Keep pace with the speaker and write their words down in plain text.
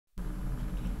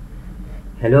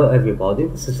Hello everybody,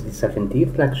 this is the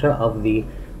 17th lecture of the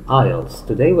IELTS.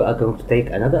 Today we are going to take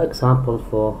another example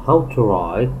for how to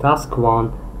write task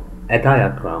 1, a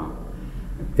diagram.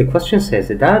 The question says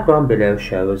the diagram below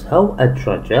shows how a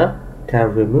dredger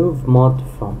can remove mud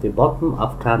from the bottom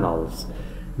of canals.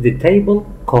 The table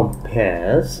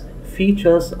compares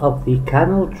features of the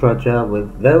canal dredger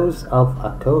with those of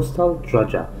a coastal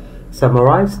dredger.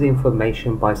 Summarize the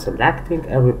information by selecting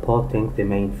and reporting the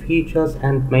main features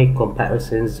and make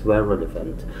comparisons where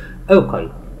relevant. Okay,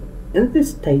 in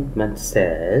this statement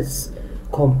says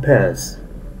compares.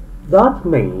 That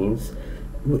means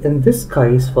in this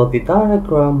case for the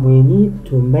diagram we need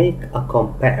to make a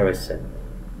comparison.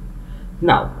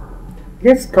 Now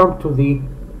let's come to the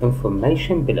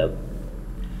information below.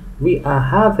 We are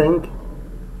having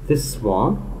this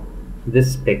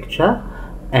picture,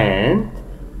 and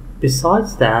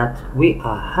besides that, we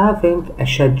are having a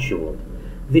schedule.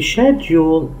 The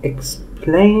schedule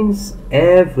explains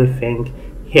everything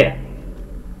here.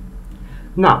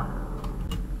 Now,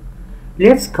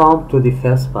 let's come to the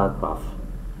first paragraph.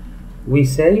 We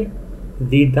say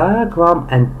the diagram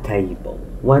and table.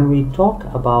 When we talk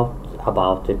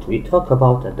about it, we talk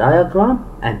about a diagram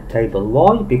and table.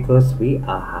 Why? Because we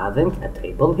are having a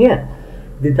table here.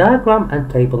 The diagram and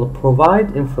table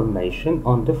provide information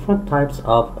on different types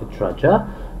of dredger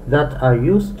that are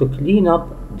used to clean up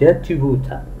dirty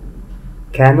water.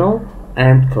 Canal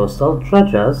and coastal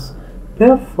dredgers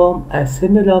perform a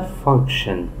similar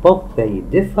function, but they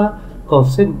differ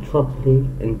considerably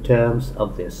in terms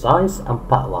of their size and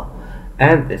power.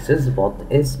 And this is what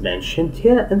is mentioned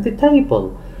here in the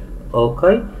table.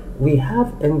 Okay, we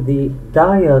have in the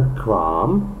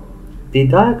diagram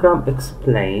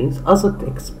explains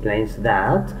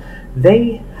that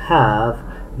they have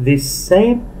the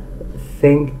same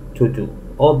thing to do,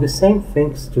 or the same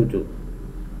things to do,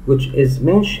 which is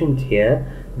mentioned here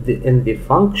in the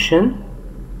function,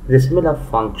 the similar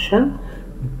function,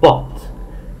 but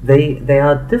they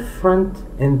are different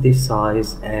in the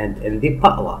size and in the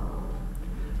power.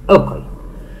 Okay,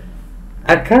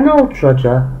 a canal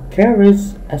dredger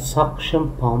carries a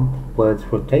suction pump with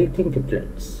rotating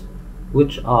plates,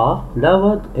 which are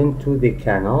lowered into the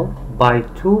canal by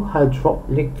two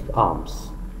hydraulic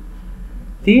arms.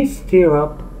 These stir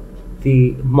up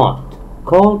the mud,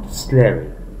 called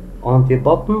slurry, on the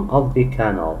bottom of the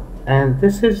canal, and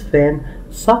this is then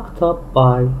sucked up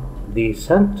by the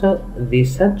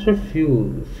centrifugal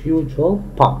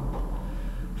pump.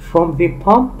 From the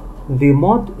pump, the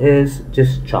mud is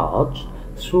discharged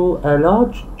through a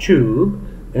large tube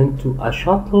into a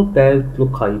shuttle boat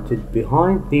located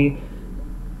behind the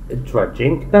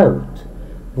dredging boat.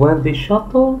 When the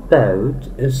shuttle boat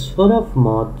is full of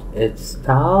mud, it's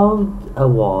towed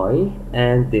away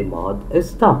and the mud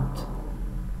is dumped.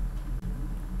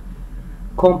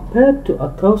 Compared to a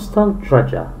coastal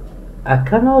dredger, a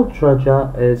canal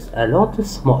dredger is a lot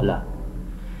smaller.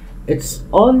 It's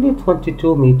only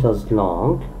 22 meters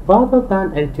long rather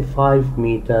than 85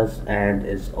 meters and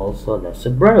is also less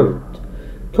broad.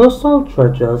 Coastal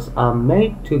dredgers are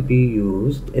made to be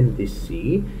used in the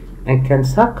sea and can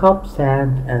suck up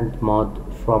sand and mud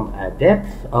from a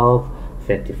depth of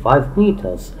 35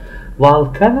 meters, while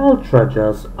canal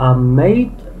dredgers are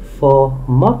made for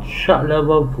much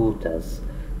shallower waters.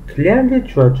 Clearly,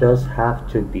 dredgers have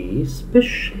to be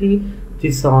specially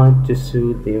designed to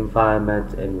suit the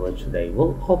environment in which they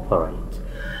will operate.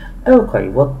 Okay,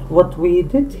 what we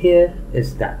did here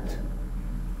is that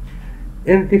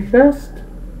in the first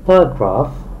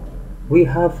paragraph we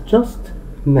have just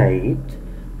made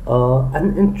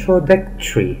an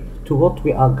introductory to what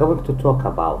we are going to talk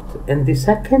about. In the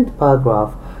second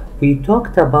paragraph we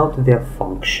talked about their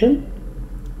function,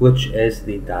 which is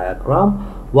the diagram,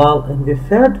 while in the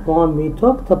third one we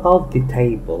talked about the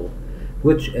table,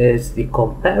 which is the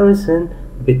comparison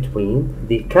between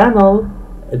the canal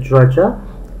dredger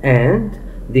and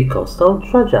the coastal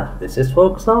dredger. This is,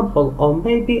 for example, or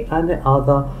maybe any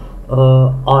other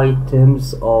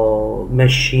items or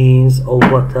machines or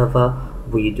whatever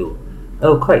we do.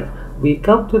 Okay, we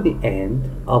come to the end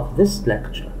of this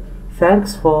lecture.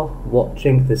 Thanks for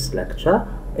watching this lecture.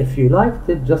 If you liked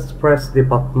it, just press the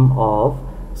button of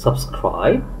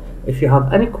subscribe. If you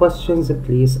have any questions,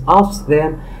 please ask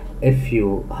them. If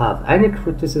you have any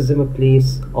criticism,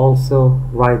 please also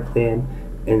write them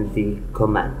in the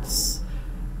comments.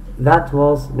 That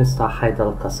was Mr.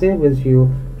 Haidar ALcasseer with you.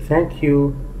 Thank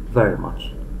you very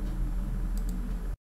much.